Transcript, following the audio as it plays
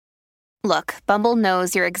Look, Bumble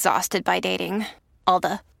knows you're exhausted by dating. All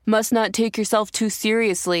the, must not take yourself too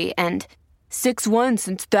seriously, and 6'1"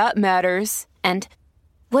 since that matters. And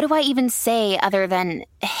what do I even say other than,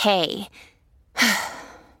 hey?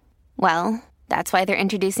 Well, that's why they're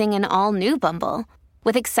introducing an all-new Bumble,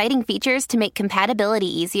 with exciting features to make compatibility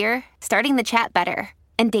easier, starting the chat better,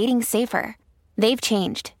 and dating safer. They've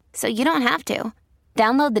changed, so you don't have to.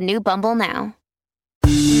 Download the new Bumble now.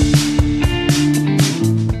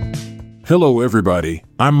 Hello, everybody.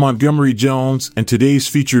 I'm Montgomery Jones, and today's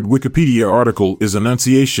featured Wikipedia article is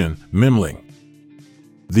Annunciation, Memling.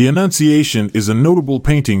 The Annunciation is a notable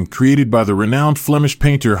painting created by the renowned Flemish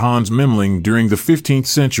painter Hans Memling during the 15th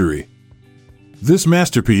century. This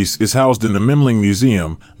masterpiece is housed in the Memling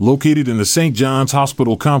Museum, located in the St. John's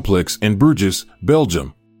Hospital complex in Bruges,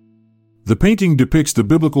 Belgium. The painting depicts the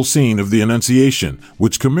biblical scene of the Annunciation,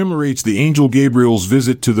 which commemorates the angel Gabriel's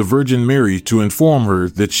visit to the Virgin Mary to inform her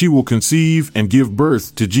that she will conceive and give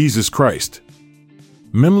birth to Jesus Christ.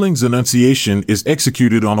 Memling's Annunciation is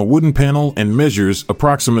executed on a wooden panel and measures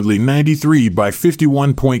approximately 93 by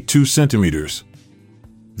 51.2 centimeters.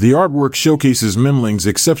 The artwork showcases Memling's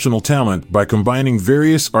exceptional talent by combining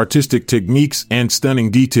various artistic techniques and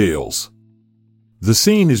stunning details. The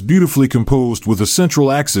scene is beautifully composed with a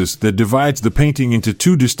central axis that divides the painting into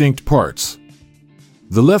two distinct parts.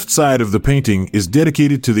 The left side of the painting is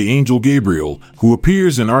dedicated to the angel Gabriel, who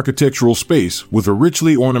appears in architectural space with a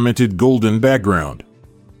richly ornamented golden background.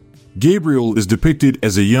 Gabriel is depicted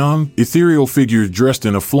as a young, ethereal figure dressed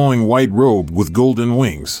in a flowing white robe with golden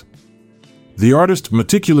wings. The artist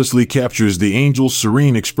meticulously captures the angel's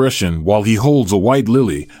serene expression while he holds a white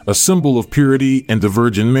lily, a symbol of purity and the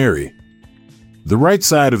Virgin Mary. The right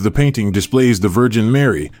side of the painting displays the Virgin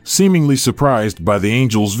Mary, seemingly surprised by the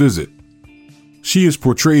angel's visit. She is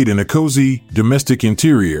portrayed in a cozy, domestic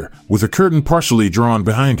interior, with a curtain partially drawn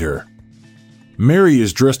behind her. Mary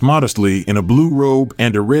is dressed modestly in a blue robe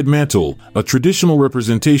and a red mantle, a traditional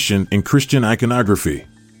representation in Christian iconography.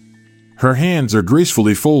 Her hands are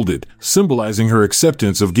gracefully folded, symbolizing her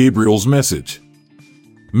acceptance of Gabriel's message.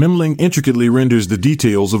 Memling intricately renders the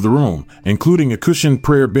details of the room, including a cushioned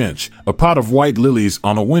prayer bench, a pot of white lilies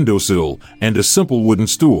on a windowsill, and a simple wooden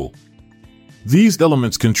stool. These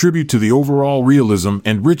elements contribute to the overall realism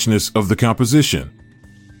and richness of the composition.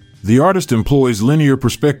 The artist employs linear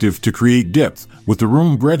perspective to create depth, with the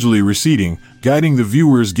room gradually receding, guiding the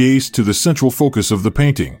viewer's gaze to the central focus of the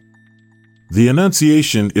painting. The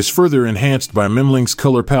Annunciation is further enhanced by Memling's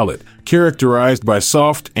color palette, characterized by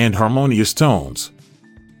soft and harmonious tones.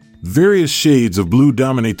 Various shades of blue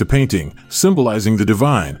dominate the painting, symbolizing the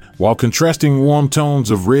divine, while contrasting warm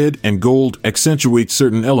tones of red and gold accentuate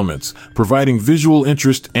certain elements, providing visual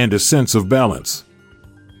interest and a sense of balance.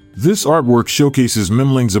 This artwork showcases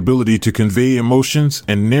Memling's ability to convey emotions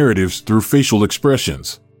and narratives through facial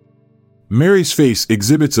expressions. Mary's face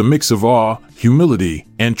exhibits a mix of awe, humility,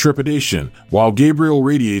 and trepidation, while Gabriel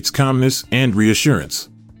radiates calmness and reassurance.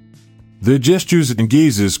 Their gestures and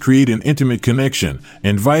gazes create an intimate connection,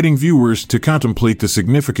 inviting viewers to contemplate the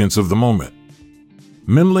significance of the moment.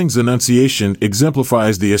 Memling's Annunciation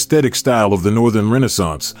exemplifies the aesthetic style of the Northern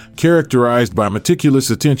Renaissance, characterized by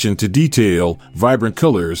meticulous attention to detail, vibrant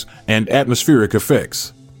colors, and atmospheric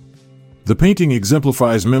effects. The painting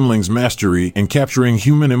exemplifies Memling's mastery in capturing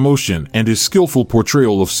human emotion and his skillful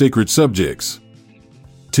portrayal of sacred subjects.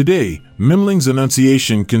 Today, Memling's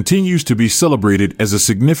Annunciation continues to be celebrated as a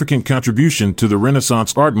significant contribution to the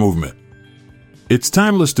Renaissance art movement. Its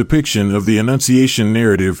timeless depiction of the Annunciation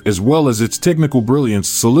narrative as well as its technical brilliance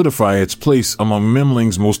solidify its place among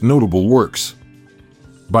Memling's most notable works.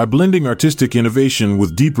 By blending artistic innovation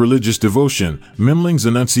with deep religious devotion, Memling's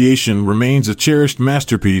Annunciation remains a cherished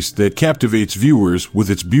masterpiece that captivates viewers with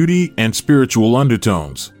its beauty and spiritual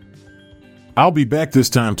undertones. I'll be back this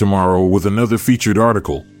time tomorrow with another featured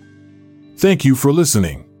article. Thank you for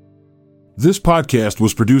listening. This podcast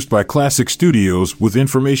was produced by Classic Studios with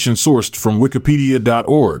information sourced from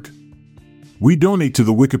Wikipedia.org. We donate to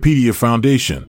the Wikipedia Foundation,